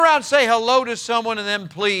around, say hello to someone, and then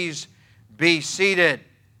please be seated.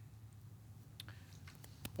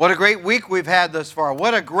 What a great week we've had thus far.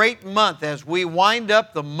 What a great month as we wind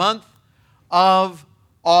up the month of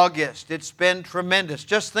August. It's been tremendous.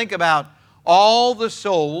 Just think about all the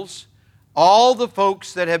souls, all the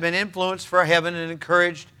folks that have been influenced for heaven and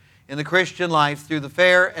encouraged in the Christian life through the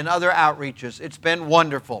fair and other outreaches. It's been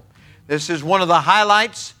wonderful. This is one of the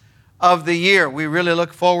highlights of the year. We really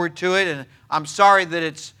look forward to it, and I'm sorry that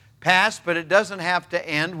it's past, but it doesn't have to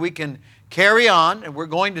end. We can carry on, and we're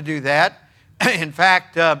going to do that. In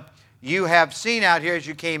fact, you have seen out here as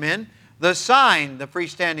you came in the sign, the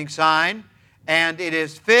freestanding sign, and it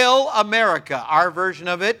is Fill America. Our version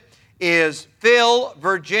of it is Fill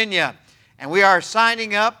Virginia. And we are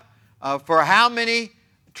signing up for how many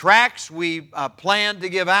tracts we plan to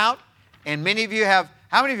give out. And many of you have,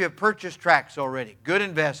 how many of you have purchased tracts already? Good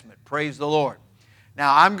investment. Praise the Lord.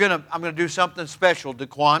 Now, I'm gonna do something special,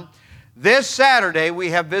 DeQuan. This Saturday,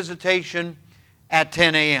 we have visitation at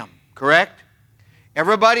 10 a.m., correct?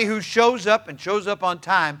 Everybody who shows up and shows up on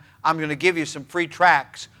time, I'm going to give you some free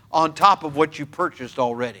tracts on top of what you purchased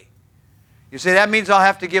already. You say, that means I'll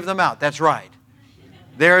have to give them out. That's right.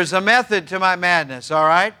 There is a method to my madness, all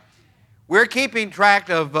right? We're keeping track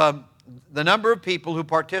of the number of people who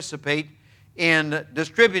participate in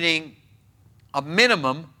distributing a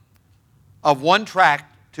minimum of one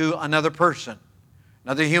tract to another person,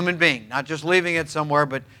 another human being, not just leaving it somewhere,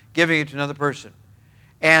 but giving it to another person.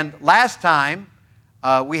 And last time,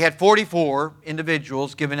 we had 44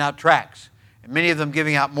 individuals giving out tracts, and many of them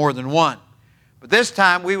giving out more than one. But this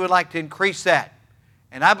time, we would like to increase that.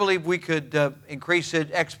 And I believe we could increase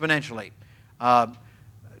it exponentially.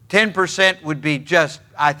 10% would be just,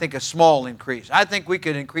 I think, a small increase. I think we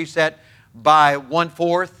could increase that by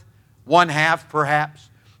 1/4, 1/2 perhaps,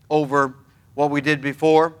 over what we did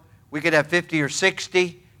before. We could have 50 or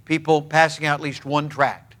 60 people passing out at least one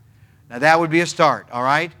tract. Now, that would be a start, all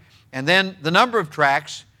right? And then the number of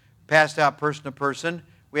tracts passed out person to person.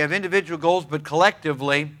 We have individual goals, but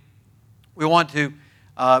collectively, we want to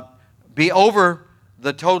be over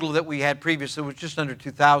the total that we had previously. It was just under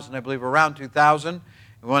 2,000, I believe, around 2,000.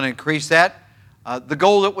 We want to increase that. The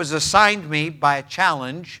goal that was assigned me by a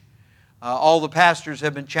challenge, all the pastors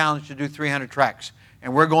have been challenged to do 300 tracts.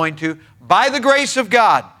 And we're going to, by the grace of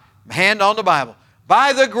God, hand on the Bible,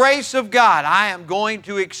 by the grace of God, I am going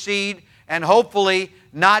to exceed, and hopefully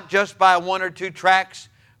not just by 1 or 2 tracts,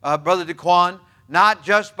 Brother DeQuan, not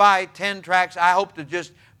just by 10 tracts. I hope to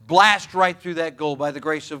just blast right through that goal by the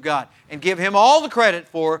grace of God and give Him all the credit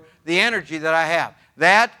for the energy that I have.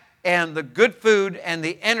 That and the good food and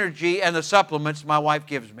the energy and the supplements my wife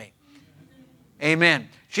gives me. Amen.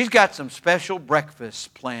 She's got some special breakfasts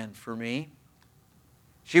planned for me.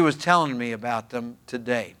 She was telling me about them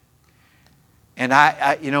today. And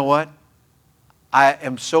I you know what? I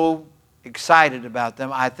am so excited about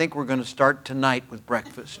them. I think we're going to start tonight with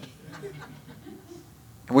breakfast.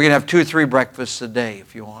 And we're going to have 2 or 3 breakfasts a day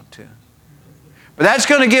if you want to. But that's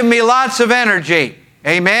going to give me lots of energy.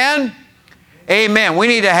 Amen? Amen. We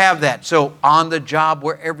need to have that. So on the job,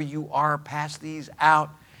 wherever you are, pass these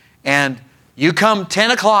out. And you come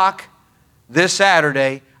 10 o'clock this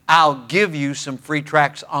Saturday, I'll give you some free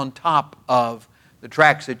tracts on top of the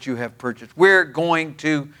tracts that you have purchased. We're going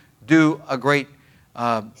to do a great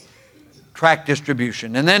tract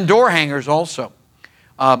distribution. And then door hangers also.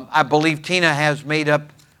 I believe Tina has made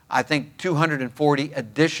up, I think, 240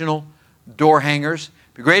 additional door hangers.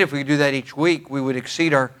 It'd be great if we could do that each week. We would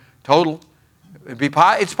exceed our total.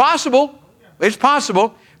 It's possible. It's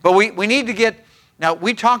possible. But we need to get, now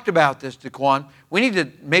we talked about this, DeQuan. We need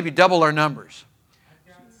to maybe double our numbers.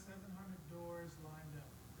 I've got 700 doors lined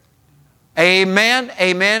up. Amen,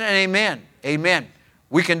 amen, and amen. Amen.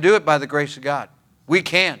 We can do it by the grace of God. We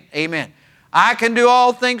can. Amen. I can do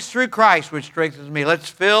all things through Christ, which strengthens me. Let's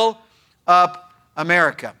fill up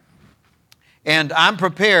America. And I'm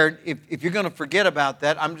prepared, if you're going to forget about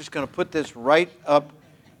that, I'm just going to put this right up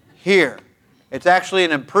here. It's actually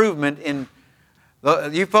an improvement in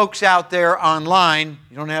you folks out there online.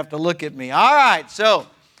 You don't have to look at me. All right, so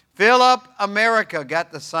Fill Up America.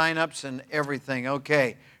 Got the sign-ups and everything.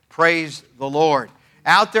 Okay, praise the Lord.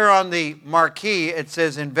 Out there on the marquee, it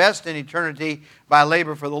says, invest in eternity by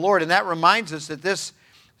labor for the Lord. And that reminds us that this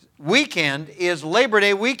weekend is Labor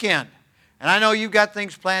Day weekend. And I know you've got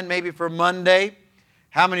things planned maybe for Monday.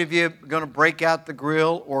 How many of you are going to break out the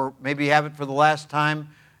grill or maybe have it for the last time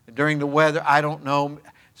during the weather? I don't know.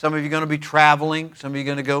 Some of you are going to be traveling. Some of you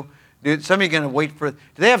are going to go. Some of you are going to wait for. Do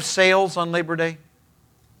they have sales on Labor Day?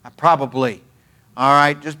 Probably. All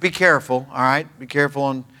right. Just be careful. All right. Be careful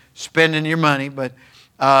on spending your money. But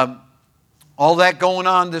all that going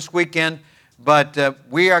on this weekend. But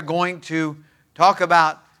we are going to talk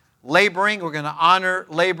about laboring. We're going to honor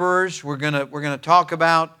laborers. We're going to talk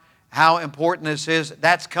about how important this is.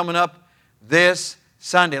 That's coming up this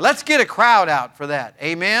Sunday. Let's get a crowd out for that.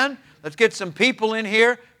 Amen? Let's get some people in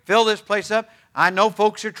here. Fill this place up. I know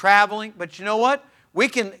folks are traveling, but you know what? We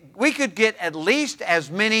could get at least as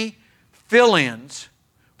many fill-ins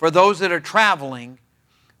for those that are traveling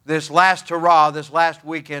this last hurrah, this last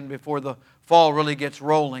weekend before the fall really gets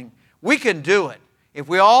rolling. We can do it. If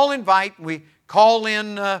we all invite, we call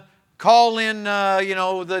in the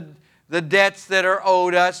debts that are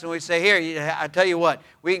owed us, and we say, here, I tell you what,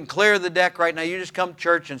 we can clear the deck right now. You just come to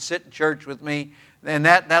church and sit in church with me, and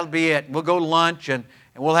that'll be it. We'll go to lunch, and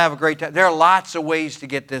we'll have a great time. There are lots of ways to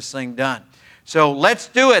get this thing done. So let's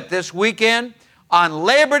do it this weekend on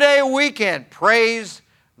Labor Day weekend. Praise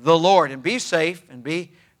the Lord. And be safe and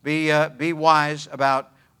be wise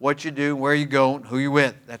about what you do, where you go, and who you're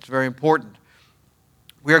with. That's very important.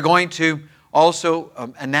 We are going to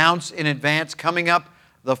also announce in advance coming up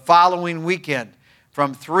the following weekend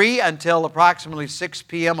from 3 until approximately 6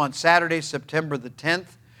 p.m. on Saturday, September the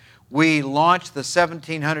 10th. We launched the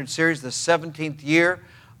 1700 series, the 17th year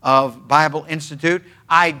of Bible Institute.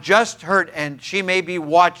 I just heard, and she may be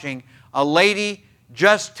watching, a lady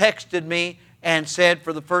just texted me and said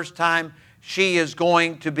for the first time she is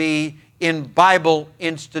going to be in Bible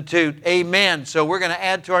Institute. Amen. So we're going to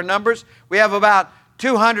add to our numbers. We have about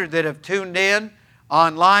 200 that have tuned in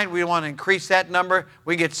online. We want to increase that number.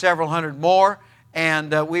 We get several hundred more.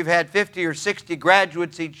 And we've had 50 or 60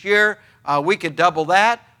 graduates each year. We could double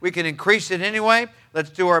that. We can increase it anyway. Let's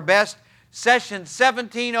do our best. Session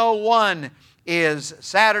 1701 is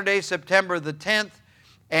Saturday, September the 10th.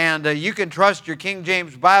 And you can trust your King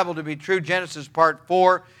James Bible to be true. Genesis part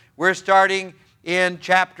 4. We're starting in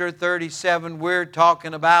chapter 37. We're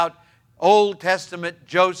talking about Old Testament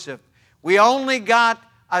Joseph. We only got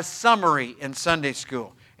a summary in Sunday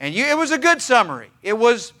school. And it was a good summary. It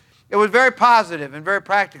was very positive and very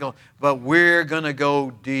practical. But we're going to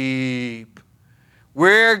go deep.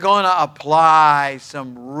 We're going to apply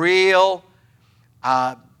some real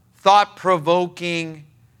thought-provoking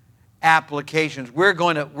applications. We're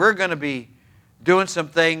going to be doing some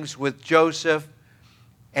things with Joseph,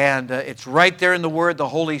 and it's right there in the Word. The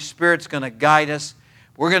Holy Spirit's going to guide us.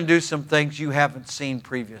 We're going to do some things you haven't seen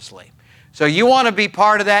previously. So you want to be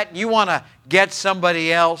part of that. You want to get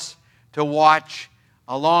somebody else to watch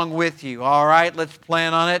along with you. All right, let's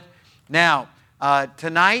plan on it. Now,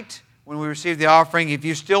 tonight, when we receive the offering, if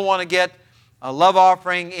you still want to get a love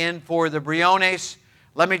offering in for the Briones,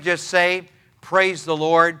 let me just say, praise the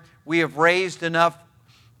Lord. We have raised enough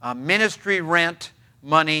ministry rent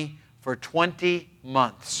money for 20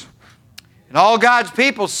 months. And all God's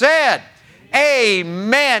people said,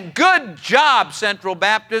 amen. Good job, Central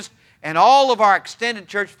Baptist, and all of our extended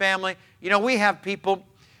church family. You know, we have people,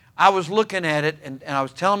 I was looking at it, and I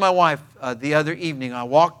was telling my wife the other evening, I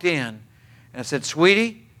walked in, and I said,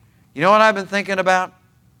 sweetie, you know what I've been thinking about?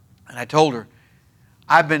 And I told her,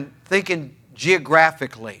 I've been thinking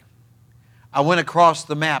geographically. I went across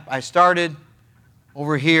the map. I started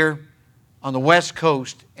over here on the West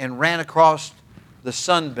Coast and ran across the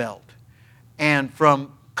Sun Belt. And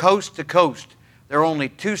from coast to coast, there are only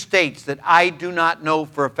 2 states that I do not know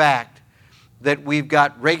for a fact that we've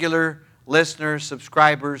got regular listeners,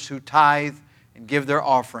 subscribers who tithe and give their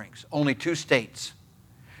offerings. Only 2 states.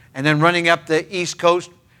 And then running up the East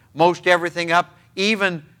Coast, most everything up,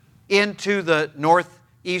 even into the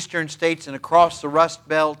northeastern states and across the Rust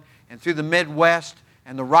Belt and through the Midwest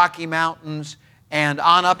and the Rocky Mountains and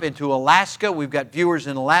on up into Alaska. We've got viewers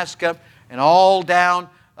in Alaska and all down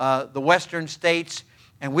the western states.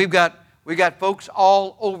 And we've got folks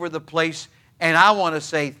all over the place. And I want to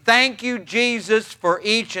say thank you, Jesus, for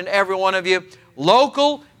each and every one of you,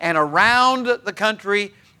 local and around the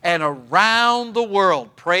country and around the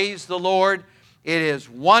world. Praise the Lord. It is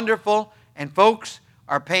wonderful, and folks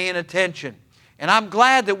are paying attention. And I'm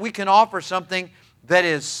glad that we can offer something that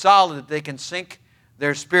is solid, that they can sink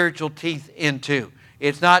their spiritual teeth into.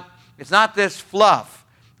 It's not this fluff.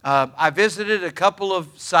 I visited a couple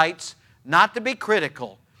of sites, not to be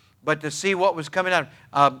critical, but to see what was coming out.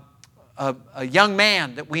 A young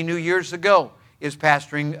man that we knew years ago is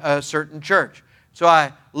pastoring a certain church. So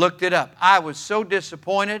I looked it up. I was so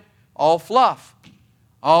disappointed. All fluff.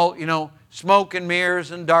 All, smoke and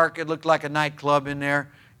mirrors and dark. It looked like a nightclub in there.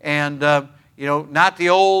 And, not the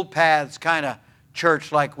old paths kind of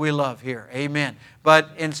church like we love here. Amen. But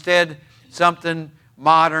instead, something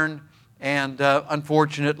modern and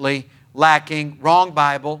unfortunately lacking. Wrong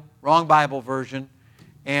Bible version.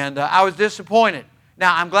 And I was disappointed.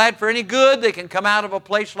 Now, I'm glad for any good that can come out of a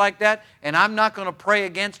place like that, and I'm not going to pray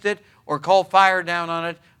against it or call fire down on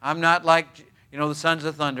it. I'm not like, the sons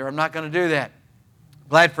of thunder. I'm not going to do that.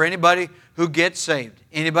 Glad for anybody who gets saved,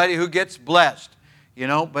 anybody who gets blessed,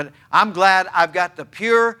 But I'm glad I've got the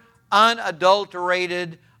pure,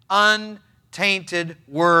 unadulterated, untainted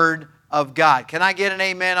Word of God. Can I get an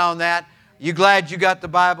amen on that? You glad you got the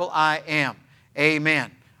Bible? I am. Amen.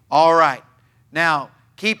 All right. Now,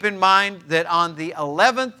 keep in mind that on the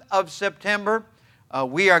 11th of September,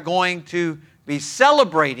 we are going to be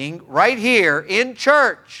celebrating right here in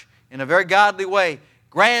church in a very godly way,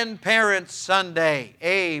 Grandparents' Sunday.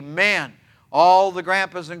 Amen. All the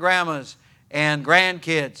grandpas and grandmas and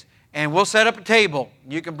grandkids. And we'll set up a table.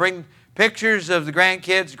 You can bring pictures of the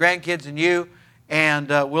grandkids and you, and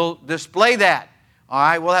we'll display that. All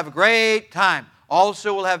right, we'll have a great time.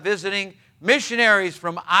 Also, we'll have visiting missionaries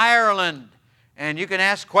from Ireland. And you can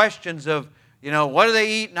ask questions of, what do they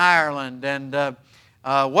eat in Ireland? And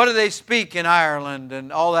what do they speak in Ireland?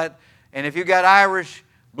 And all that. And if you've got Irish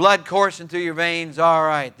blood coursing through your veins, all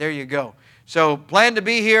right, there you go. So plan to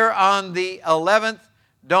be here on the 11th.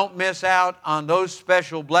 Don't miss out on those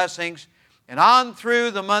special blessings. And on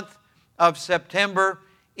through the month of September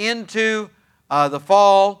into the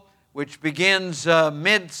fall, which begins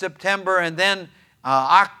mid-September, and then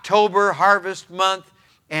October, harvest month,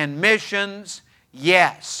 and missions,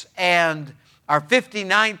 yes. And our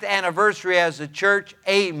 59th anniversary as a church,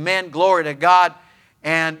 amen, glory to God.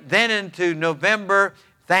 And then into November,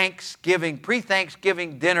 Thanksgiving,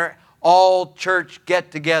 pre-Thanksgiving dinner, all church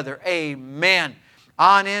get-together, amen.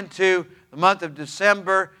 On into the month of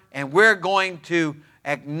December, and we're going to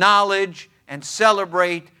acknowledge and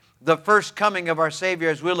celebrate the first coming of our Savior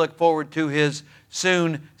as we look forward to His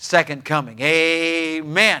soon second coming.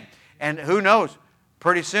 Amen. And who knows,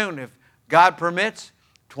 pretty soon, if God permits,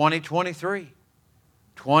 2023.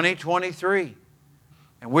 2023.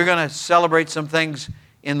 And we're going to celebrate some things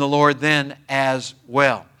in the Lord then as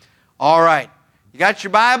well. All right. You got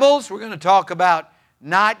your Bibles? We're going to talk about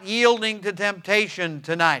not yielding to temptation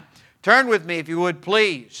tonight. Turn with me, if you would,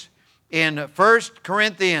 please, in 1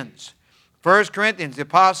 Corinthians. 1 Corinthians, the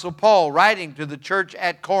Apostle Paul writing to the church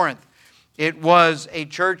at Corinth. It was a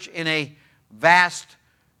church in a vast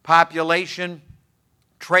population,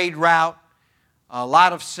 trade route, a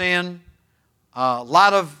lot of sin, a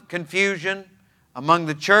lot of confusion among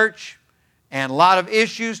the church, and a lot of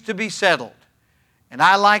issues to be settled. And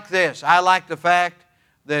I like this. I like the fact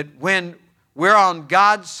that when we're on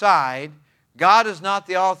God's side, God is not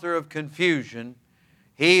the author of confusion.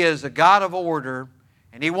 He is a God of order,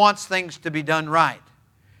 and He wants things to be done right.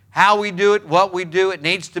 How we do it, what we do, it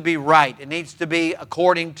needs to be right. It needs to be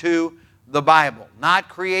according to the Bible. Not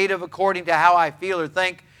creative according to how I feel or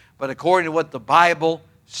think, but according to what the Bible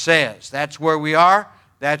says. That's where we are.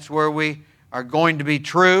 That's where we are going to be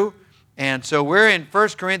true. And so we're in 1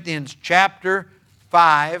 Corinthians chapter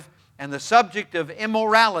 5, and the subject of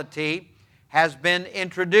immorality has been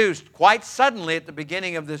introduced quite suddenly at the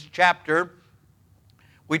beginning of this chapter.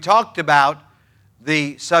 We talked about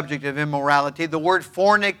the subject of immorality. The word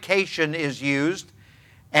fornication is used,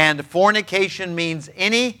 and fornication means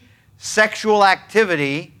any sexual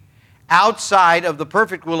activity outside of the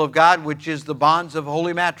perfect will of God, which is the bonds of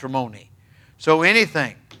holy matrimony. So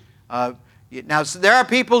anything. Now, there are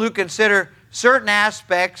people who consider certain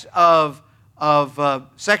aspects of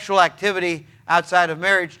sexual activity outside of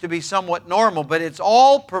marriage to be somewhat normal, but it's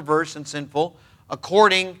all perverse and sinful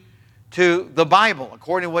according to the Bible,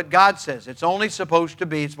 according to what God says. It's supposed to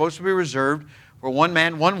be reserved for one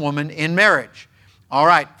man, one woman in marriage. All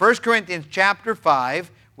right, 1 Corinthians chapter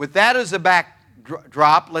 5. With that as a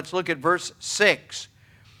backdrop, let's look at verse 6.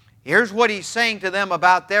 Here's what he's saying to them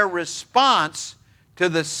about their response to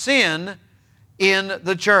the sin in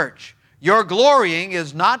the church. Your glorying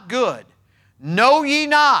is not good. Know ye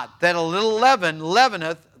not that a little leaven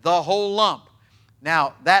leaveneth the whole lump?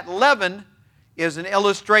 Now, that leaven is an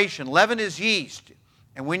illustration. Leaven is yeast.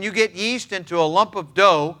 And when you get yeast into a lump of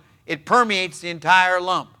dough, it permeates the entire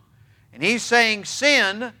lump. And he's saying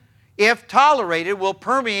sin, if tolerated, will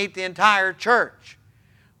permeate the entire church.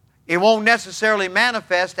 It won't necessarily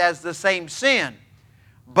manifest as the same sin,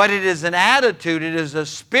 but it is an attitude, it is a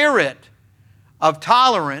spirit of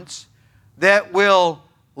tolerance that will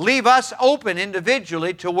leave us open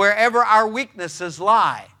individually to wherever our weaknesses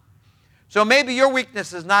lie. So maybe your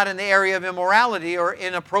weakness is not in the area of immorality or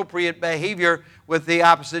inappropriate behavior with the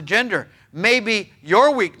opposite gender. Maybe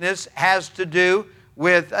your weakness has to do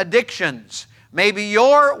with addictions. Maybe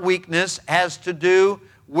your weakness has to do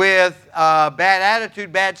with bad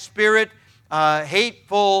attitude, bad spirit,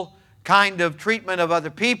 hateful kind of treatment of other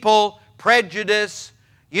people, prejudice.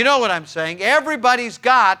 You know what I'm saying. Everybody's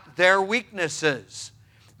got their weaknesses.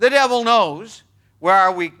 The devil knows where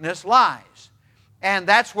our weakness lies. And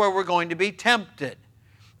that's where we're going to be tempted.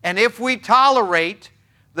 And if we tolerate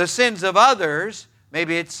the sins of others,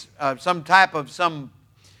 maybe it's some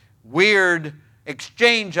weird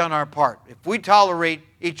exchange on our part. If we tolerate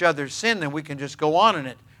each other's sin, then we can just go on in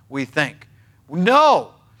it, we think.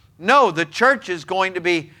 No, the church is going to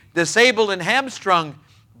be disabled and hamstrung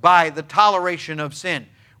by the toleration of sin.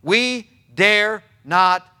 We dare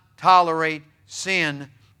not tolerate sin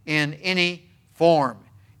in any form,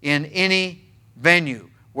 in any venue.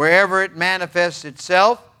 Wherever it manifests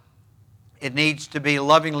itself, it needs to be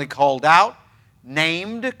lovingly called out,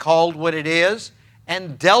 named, called what it is,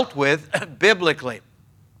 and dealt with biblically.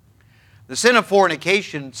 The sin of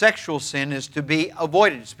fornication, sexual sin, is to be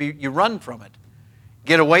avoided. You run from it.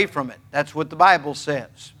 Get away from it. That's what the Bible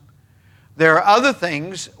says. There are other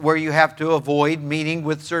things where you have to avoid meeting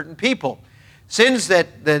with certain people. Sins that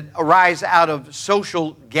arise out of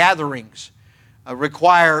social gatherings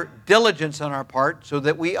require diligence on our part so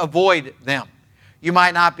that we avoid them. You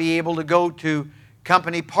might not be able to go to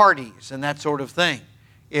company parties and that sort of thing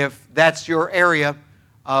if that's your area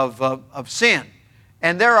of sin.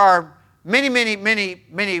 And there are many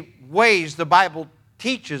ways the Bible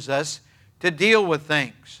teaches us to deal with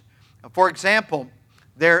things. For example,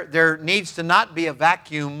 there needs to not be a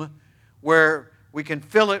vacuum where we can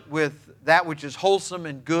fill it with that which is wholesome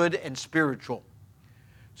and good and spiritual.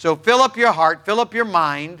 So fill up your heart, fill up your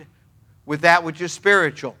mind with that which is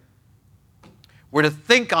spiritual. We're to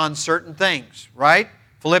think on certain things, right?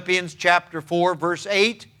 Philippians chapter 4, verse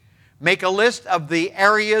 8. Make a list of the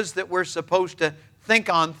areas that we're supposed to think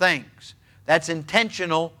on things. That's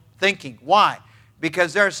intentional thinking. Why?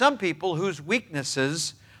 Because there are some people whose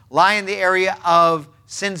weaknesses lie in the area of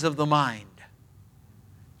sins of the mind.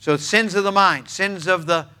 So sins of the mind, sins of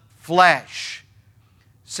the flesh,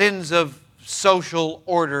 sins of social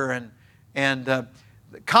order and the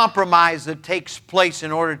compromise that takes place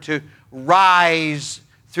in order to rise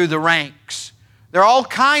through the ranks. There are all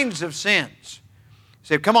kinds of sins. You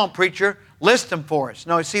say, come on, preacher, list them for us.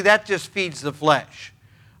 No, see, that just feeds the flesh.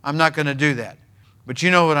 I'm not going to do that. But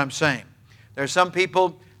you know what I'm saying. There are some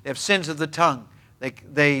people, they have sins of the tongue.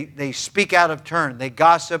 They speak out of turn. They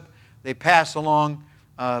gossip. They pass along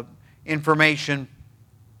information.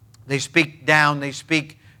 They speak down. They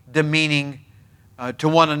speak demeaning to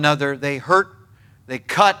one another. They hurt. They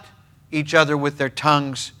cut each other with their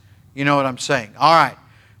tongues. You know what I'm saying. All right.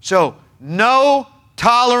 So, no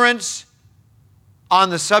tolerance on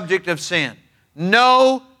the subject of sin.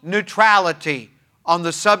 No neutrality on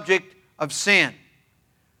the subject of sin.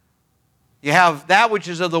 You have that which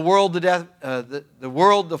is of the world, the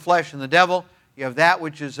world, the flesh, and the devil. You have that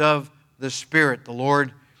which is of the Spirit, the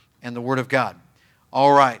Lord, and the Word of God.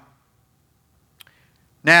 All right.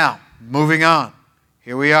 Now, moving on.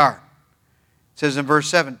 Here we are. It says in verse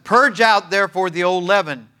 7, purge out therefore the old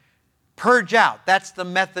leaven. Purge out. That's the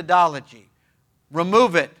methodology.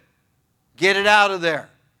 Remove it. Get it out of there.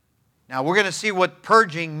 Now, we're going to see what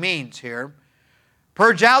purging means here.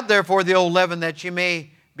 Purge out therefore the old leaven, that ye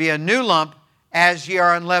may be a new lump, as ye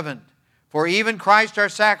are unleavened. For even Christ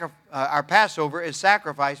our Passover is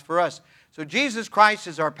sacrificed for us. So Jesus Christ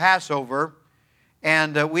is our Passover,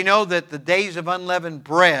 and we know that the days of unleavened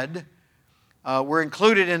bread were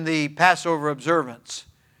included in the Passover observance,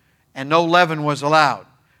 and no leaven was allowed.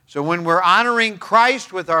 So when we're honoring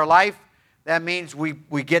Christ with our life, that means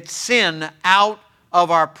we get sin out of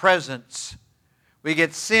our presence. We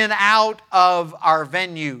get sin out of our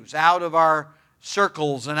venues, out of our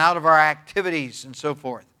circles, and out of our activities, and so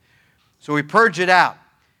forth. So we purge it out.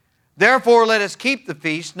 Therefore let us keep the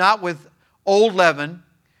feast, not with old leaven,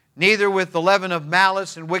 neither with the leaven of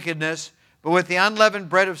malice and wickedness, but with the unleavened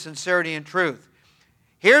bread of sincerity and truth.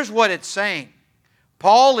 Here's what it's saying.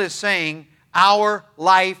 Paul is saying our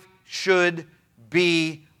life should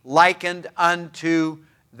be likened unto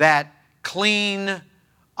that clean,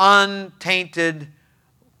 untainted,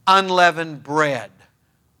 unleavened bread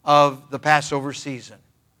of the Passover season.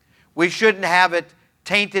 We shouldn't have it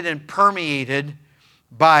tainted and permeated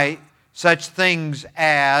by such things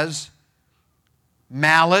as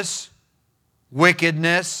malice,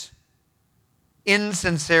 wickedness,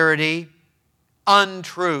 insincerity,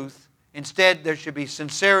 untruth. Instead, there should be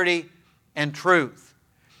sincerity and truth.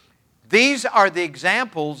 These are the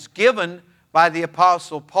examples given by the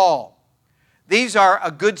Apostle Paul. These are a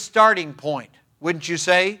good starting point, wouldn't you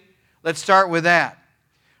say? Let's start with that.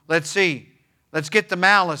 Let's see. Let's get the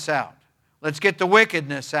malice out. Let's get the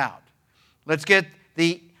wickedness out. Let's get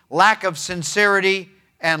the lack of sincerity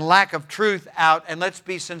and lack of truth out, and let's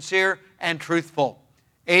be sincere and truthful.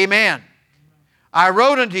 Amen. I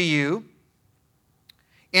wrote unto you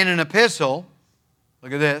in an epistle,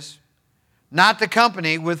 look at this, not to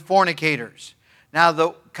company with fornicators. Now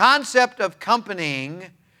the concept of companying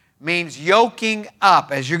means yoking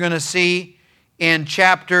up, as you're going to see in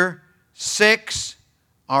chapter 6,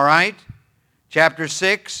 all right? Chapter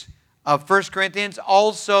 6 of 1 Corinthians,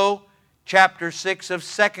 also chapter 6 of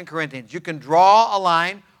 2 Corinthians. You can draw a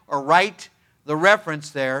line or write the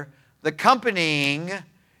reference there. The companying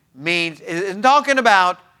means, it's talking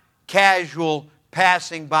about casual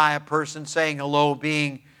passing by a person, saying hello,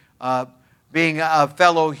 being a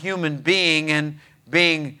fellow human being and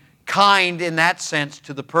being kind in that sense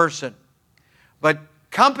to the person. But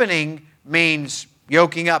companying means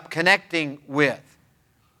yoking up, connecting with.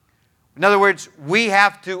 In other words, we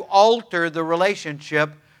have to alter the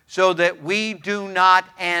relationship so that we do not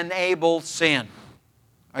enable sin.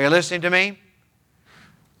 Are you listening to me?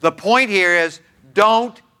 The point here is,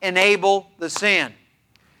 don't enable the sin.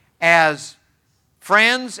 As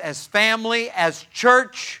friends, as family, as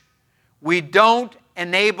church, we don't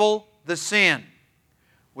enable the sin.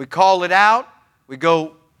 We call it out. We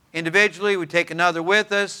go individually. We take another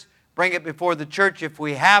with us. Bring it before the church if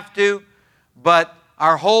we have to. But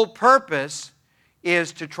our whole purpose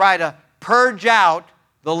is to try to purge out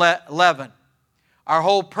the leaven. Our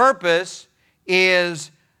whole purpose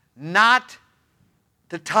is not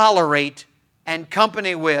to tolerate and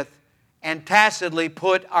company with and tacitly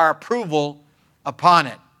put our approval upon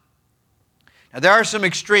it. Now there are some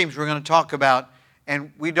extremes we're going to talk about,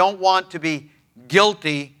 and we don't want to be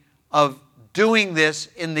guilty of doing this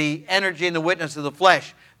in the energy and the witness of the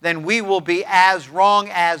flesh. Then we will be as wrong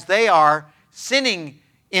as they are, sinning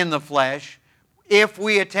in the flesh, if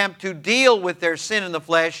we attempt to deal with their sin in the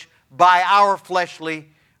flesh by our fleshly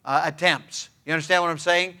attempts. You understand what I'm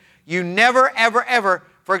saying? You never, ever, ever,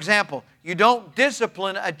 for example, you don't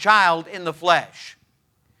discipline a child in the flesh.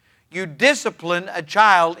 You discipline a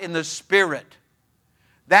child in the Spirit.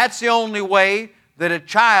 That's the only way that a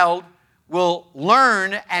child will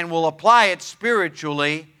learn and will apply it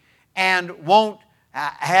spiritually and won't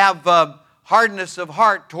have hardness of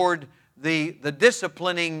heart toward the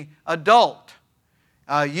disciplining adult.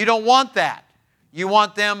 You don't want that. You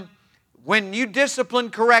want them, when you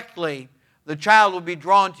discipline correctly, the child will be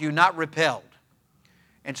drawn to you, not repelled.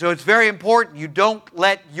 And so it's very important you don't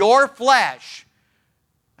let your flesh.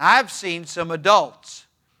 I've seen some adults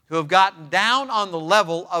who have gotten down on the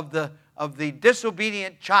level of the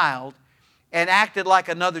disobedient child and acted like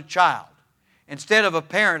another child. Instead of a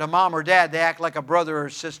parent, a mom or dad, they act like a brother or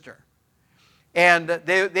sister. And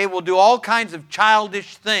they will do all kinds of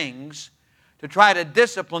childish things to try to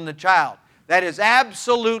discipline the child. That is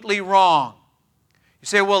absolutely wrong. You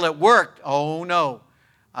say, well, it worked. Oh, no.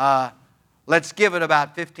 Let's give it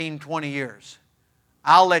about 15, 20 years.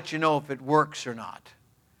 I'll let you know if it works or not.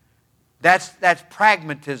 That's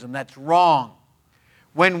pragmatism. That's wrong.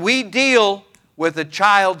 When we deal with a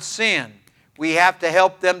child's sin, we have to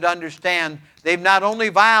help them to understand they've not only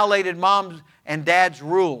violated mom's and dad's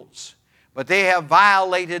rules, but they have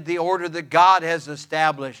violated the order that God has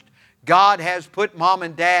established. God has put mom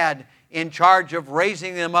and dad in charge of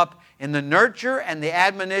raising them up in the nurture and the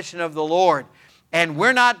admonition of the Lord. And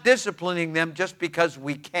we're not disciplining them just because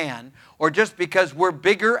we can or just because we're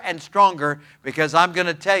bigger and stronger, because I'm going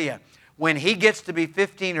to tell you, when he gets to be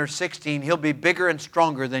 15 or 16, he'll be bigger and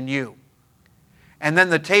stronger than you. And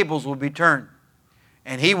then the tables will be turned,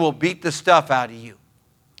 and he will beat the stuff out of you.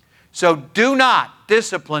 So do not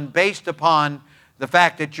discipline based upon the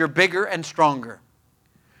fact that you're bigger and stronger.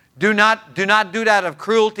 Do not do that out of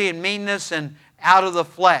cruelty and meanness and out of the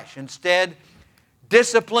flesh. Instead,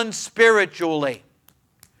 discipline spiritually.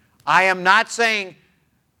 I am not saying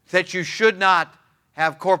that you should not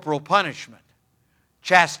have corporal punishment,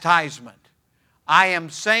 chastisement. I am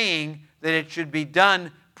saying that it should be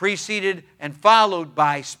done, preceded and followed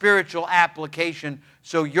by spiritual application,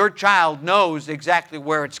 so your child knows exactly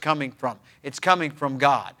where it's coming from. It's coming from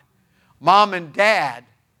God. Mom and dad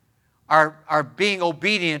are being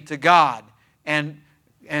obedient to God, and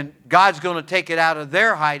God's going to take it out of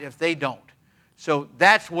their height if they don't. So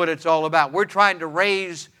that's what it's all about. We're trying to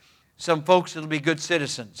raise some folks that will be good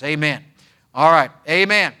citizens. Amen. All right.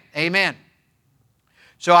 Amen. Amen.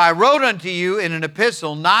 So I wrote unto you in an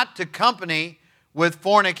epistle not to company with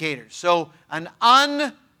fornicators. So an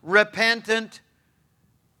unrepentant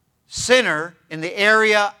sinner in the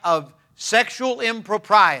area of sexual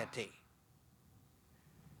impropriety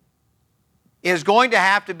is going to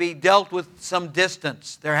have to be dealt with some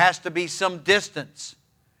distance. There has to be some distance.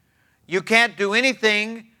 You can't do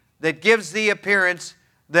anything that gives the appearance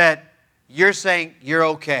that you're saying you're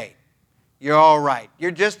okay. You're all right.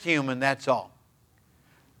 You're just human, that's all.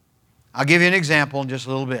 I'll give you an example in just a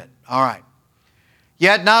little bit. All right.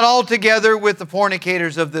 Yet not altogether with the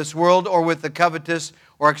fornicators of this world, or with the covetous,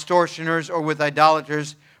 or extortioners, or with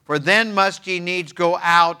idolaters, for then must ye needs go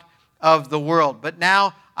out of the world. But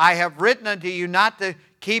now I have written unto you not to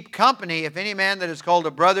keep company, if any man that is called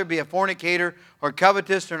a brother be a fornicator, or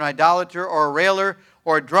covetous, or an idolater, or a railer,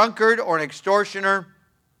 or a drunkard, or an extortioner.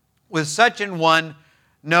 With such an one,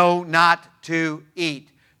 no, not to eat.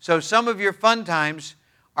 So some of your fun times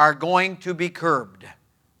are going to be curbed.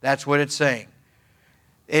 That's what it's saying.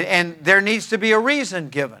 And there needs to be a reason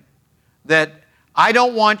given. That I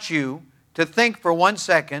don't want you to think for 1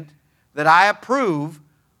 second that I approve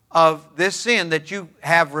of this sin that you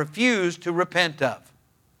have refused to repent of.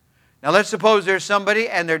 Now let's suppose there's somebody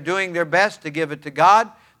and they're doing their best to give it to God.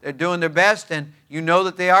 They're doing their best and you know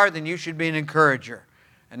that they are, then you should be an encourager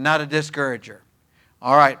and not a discourager.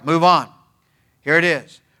 All right, move on. Here it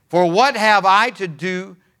is. For what have I to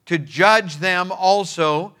do to judge them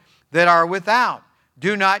also that are without?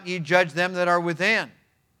 Do not ye judge them that are within.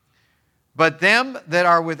 But them that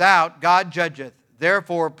are without God judgeth.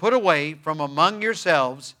 Therefore put away from among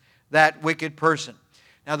yourselves that wicked person.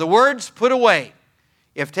 Now the words put away,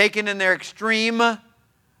 if taken in their extreme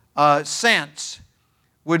sense,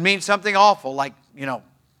 would mean something awful, like,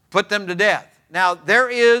 put them to death. Now there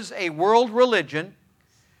is a world religion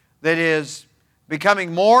that is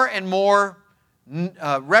becoming more and more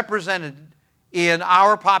represented in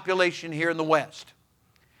our population here in the West.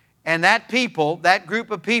 And that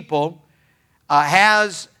group of people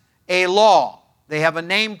has a law. They have a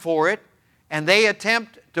name for it, and they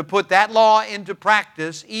attempt to put that law into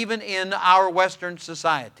practice even in our Western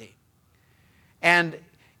society. And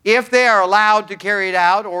if they are allowed to carry it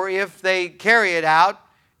out, or if they carry it out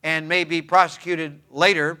and may be prosecuted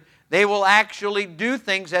later, they will actually do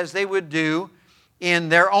things as they would do in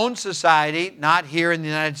their own society, not here in the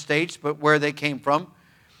United States, but where they came from.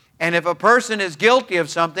 And if a person is guilty of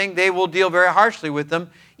something, they will deal very harshly with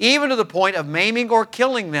them, even to the point of maiming or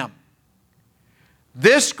killing them.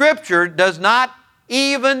 This scripture does not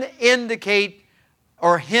even indicate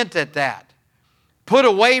or hint at that. Put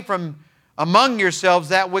away from among yourselves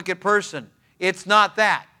that wicked person. It's not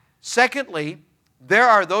that. Secondly, there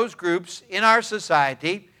are those groups in our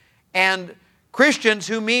society and Christians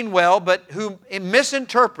who mean well, but who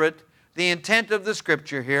misinterpret the intent of the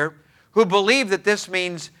scripture here, who believe that this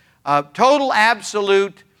means total,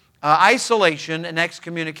 absolute isolation and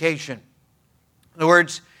excommunication. In other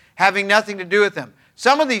words, having nothing to do with them.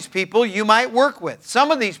 Some of these people you might work with. Some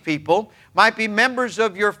of these people might be members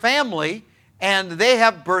of your family, and they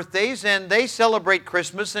have birthdays, and they celebrate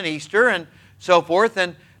Christmas and Easter and so forth.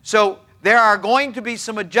 And so there are going to be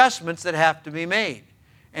some adjustments that have to be made.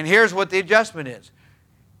 And here's what the adjustment is.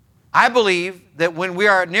 I believe that when we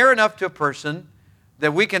are near enough to a person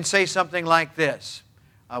that we can say something like this.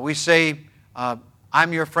 We say,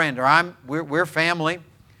 I'm your friend, or we're family,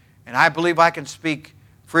 and I believe I can speak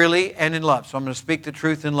freely and in love. So I'm going to speak the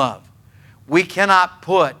truth in love. We cannot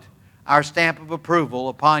put our stamp of approval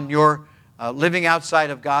upon your living outside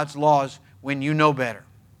of God's laws when you know better.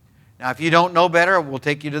 Now, if you don't know better, we'll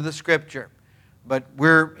take you to the Scripture. But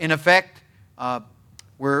we're, in effect,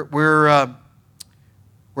 we're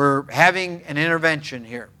having an intervention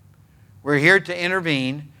here. We're here to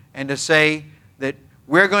intervene and to say that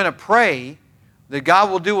we're going to pray that God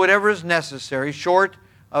will do whatever is necessary, short.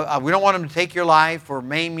 We don't want Him to take your life or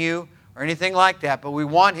maim you or anything like that, but we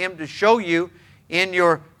want Him to show you in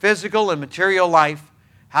your physical and material life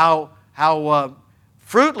how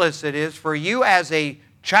fruitless it is for you as a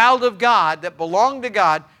child of God that belong to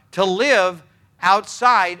God to live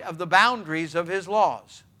outside of the boundaries of His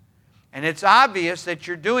laws. And it's obvious that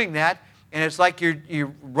you're doing that, and it's like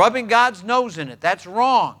you're rubbing God's nose in it. That's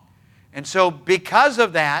wrong. And so because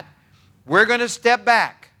of that, we're going to step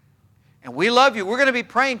back. And we love you. We're going to be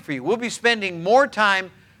praying for you. We'll be spending more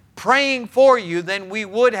time praying for you than we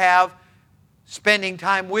would have spending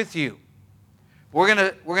time with you. We're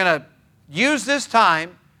going to use this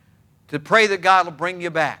time to pray that God will bring you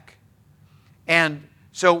back. And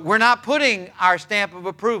so we're not putting our stamp of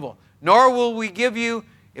approval, nor will we give you,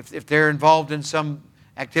 if they're involved in some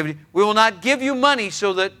activity, we will not give you money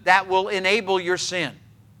so that will enable your sin.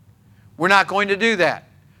 We're not going to do that.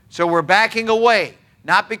 So we're backing away.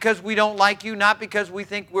 Not because we don't like you, not because we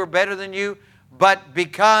think we're better than you, but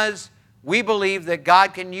because we believe that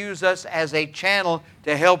God can use us as a channel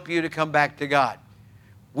to help you to come back to God.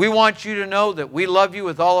 We want you to know that we love you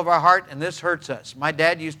with all of our heart, and this hurts us. My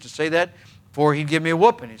dad used to say that before he'd give me a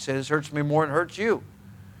whooping. He said, this hurts me more than it hurts you.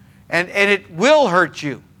 And it will hurt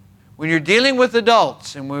you When you're dealing with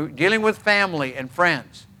adults and we're dealing with family and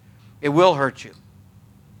friends, it will hurt you.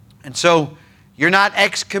 And so you're not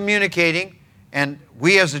excommunicating, and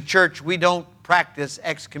we as a church, we don't practice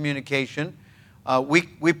excommunication.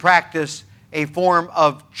 We practice a form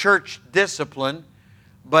of church discipline,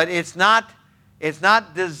 but it's not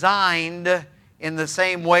designed in the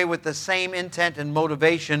same way with the same intent and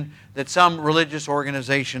motivation that some religious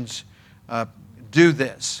organizations do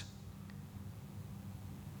this.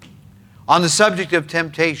 On the subject of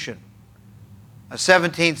temptation, a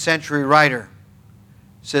 17th century writer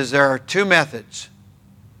says there are two methods,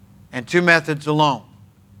 and two methods alone,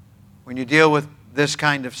 when you deal with this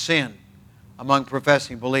kind of sin among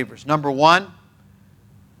professing believers. Number one,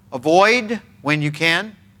 avoid when you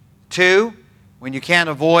can. Two, when you can't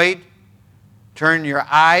avoid, turn your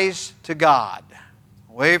eyes to God,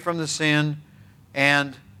 away from the sin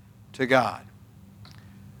and to God.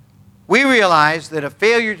 We realize that a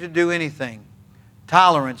failure to do anything,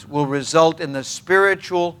 tolerance, will result in the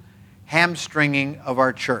spiritual hamstringing of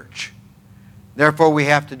our church. Therefore, we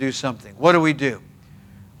have to do something. What do?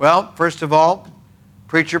 Well, first of all,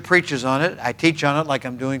 preacher preaches on it. I teach on it like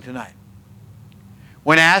I'm doing tonight.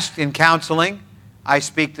 When asked in counseling, I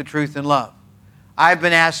speak the truth in love. I've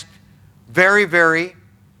been asked very, very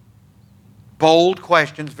bold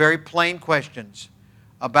questions, very plain questions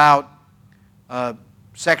about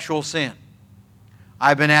sexual sin.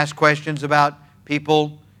 I've been asked questions about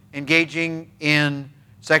people engaging in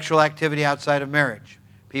sexual activity outside of marriage,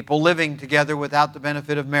 people living together without the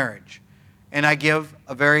benefit of marriage. And I give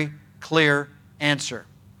a very clear answer.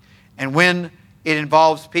 And when it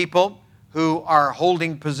involves people who are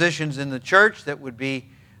holding positions in the church that would be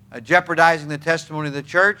jeopardizing the testimony of the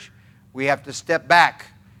church, we have to step back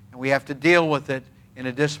and we have to deal with it in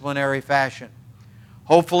a disciplinary fashion.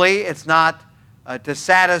 Hopefully it's not to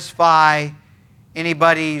satisfy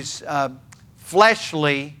anybody's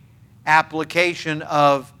fleshly application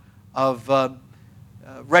of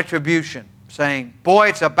retribution, saying, boy,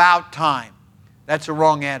 it's about time. That's a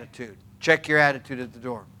wrong attitude. Check your attitude at the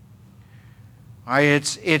door. All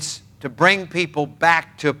right, it's to bring people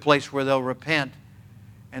back to a place where they'll repent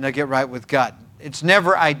and they'll get right with God. It's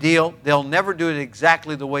never ideal. They'll never do it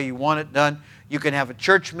exactly the way you want it done. You can have a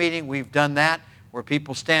church meeting. We've done that, where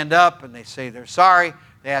people stand up and they say they're sorry.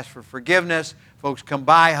 They ask for forgiveness. Folks come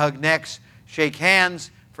by, hug necks, shake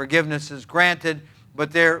hands. Forgiveness is granted.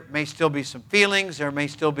 But there may still be some feelings. There may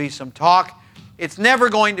still be some talk. It's never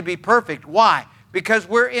going to be perfect. Why? Because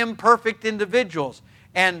we're imperfect individuals.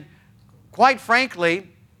 And quite frankly,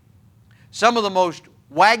 some of the most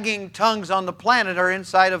wagging tongues on the planet are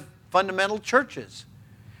inside of fundamental churches.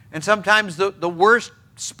 And sometimes the worst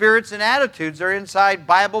spirits and attitudes are inside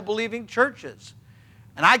Bible-believing churches.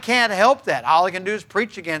 And I can't help that. All I can do is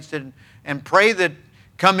preach against it and pray that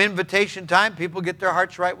come invitation time, people get their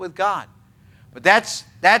hearts right with God. But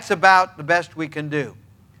that's about the best we can do.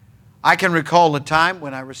 I can recall a time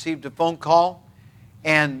when I received a phone call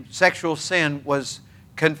and sexual sin was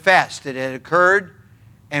confessed. It had occurred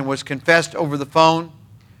and was confessed over the phone.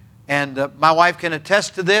 And my wife can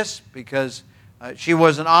attest to this because she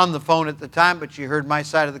wasn't on the phone at the time, but she heard my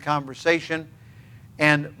side of the conversation.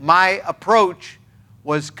 And my approach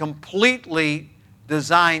was completely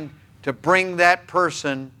designed to bring that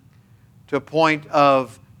person to a point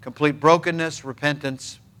of complete brokenness,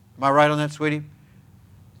 repentance. Am I right on that, sweetie?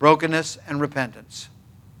 Brokenness and repentance.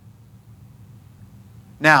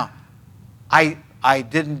 Now, I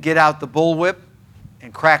didn't get out the bullwhip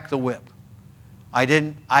and crack the whip. I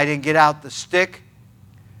didn't get out the stick.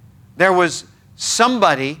 There was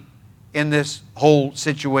somebody in this whole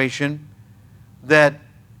situation that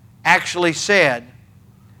actually said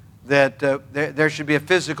that there should be a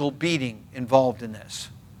physical beating involved in this.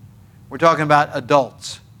 We're talking about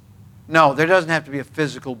adults. No, there doesn't have to be a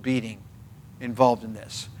physical beating involved in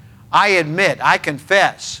this. I admit, I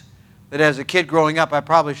confess that as a kid growing up, I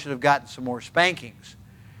probably should have gotten some more spankings.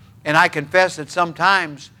 And I confess that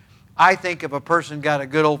sometimes I think if a person got a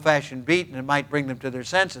good old-fashioned beating, it might bring them to their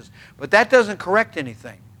senses. But that doesn't correct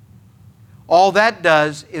anything. All that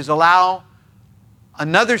does is allow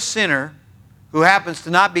another sinner who happens to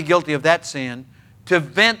not be guilty of that sin to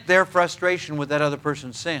vent their frustration with that other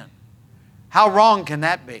person's sin. How wrong can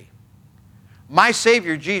that be? My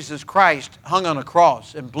Savior, Jesus Christ, hung on a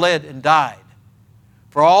cross and bled and died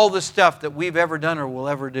for all the stuff that we've ever done or will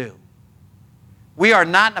ever do. We are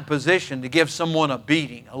not in a position to give someone a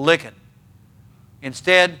beating, a licking.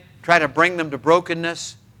 Instead, try to bring them to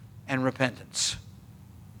brokenness and repentance.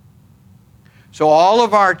 So all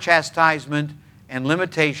of our chastisement and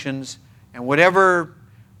limitations and whatever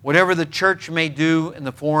the church may do in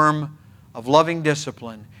the form of loving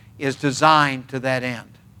discipline is designed to that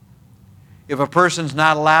end. If a person's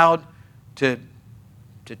not allowed to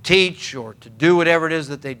teach or to do whatever it is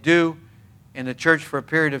that they do in the church for a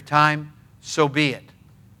period of time, so be it.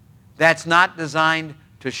 That's not designed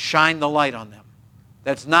to shine the light on them.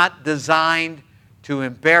 That's not designed to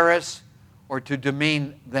embarrass or to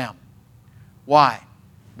demean them. Why?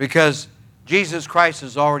 Because Jesus Christ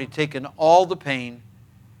has already taken all the pain,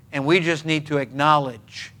 and we just need to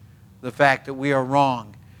acknowledge the fact that we are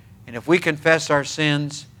wrong. And if we confess our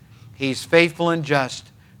sins, He's faithful and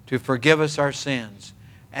just to forgive us our sins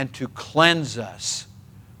and to cleanse us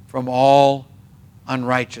from all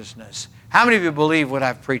unrighteousness. How many of you believe what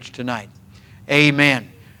I've preached tonight?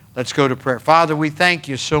 Amen. Let's go to prayer. Father, we thank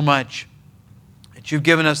you so much that you've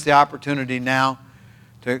given us the opportunity now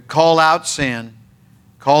to call out sin,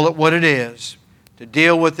 call it what it is, to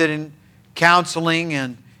deal with it in counseling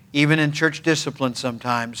and even in church discipline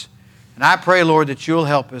sometimes. And I pray, Lord, that you'll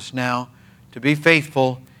help us now to be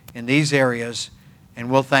faithful in these areas,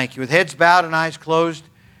 and we'll thank you. With heads bowed and eyes closed,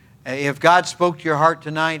 if God spoke to your heart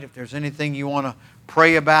tonight, if there's anything you want to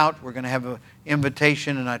pray about, we're going to have an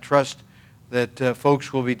invitation, and I trust that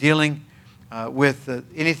folks will be dealing with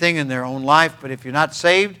anything in their own life. But if you're not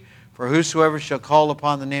saved, for whosoever shall call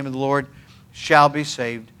upon the name of the Lord shall be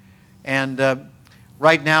saved. And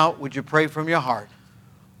right now, would you pray from your heart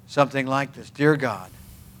something like this? Dear God,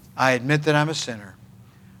 I admit that I'm a sinner.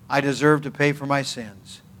 I deserve to pay for my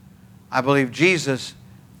sins. I believe Jesus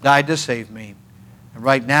died to save me. And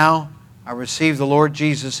right now, I receive the Lord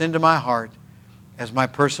Jesus into my heart as my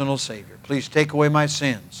personal Savior. Please take away my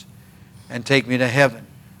sins and take me to heaven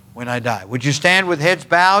when I die. Would you stand with heads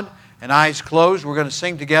bowed and eyes closed? We're going to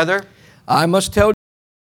sing together. I must tell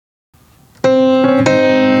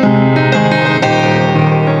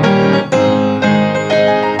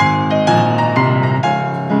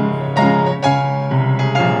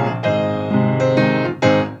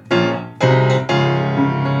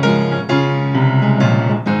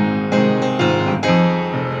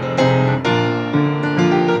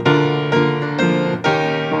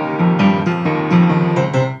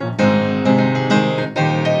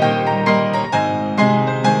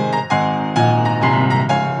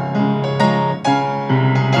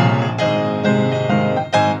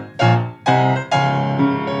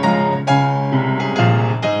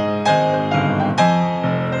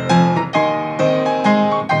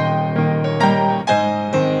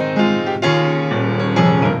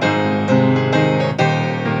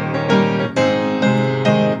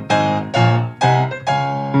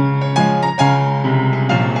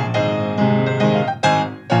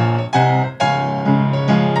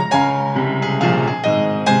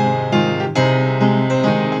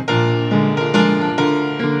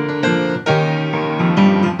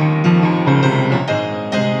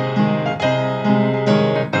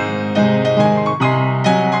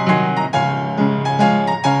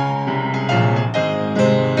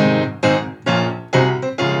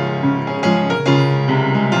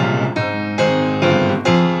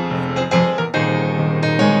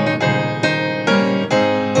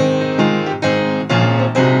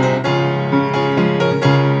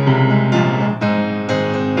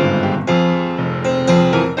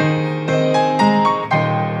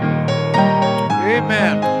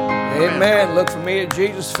Amen. Amen. Look for me at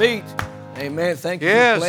Jesus' feet. Amen. Thank you. Yes.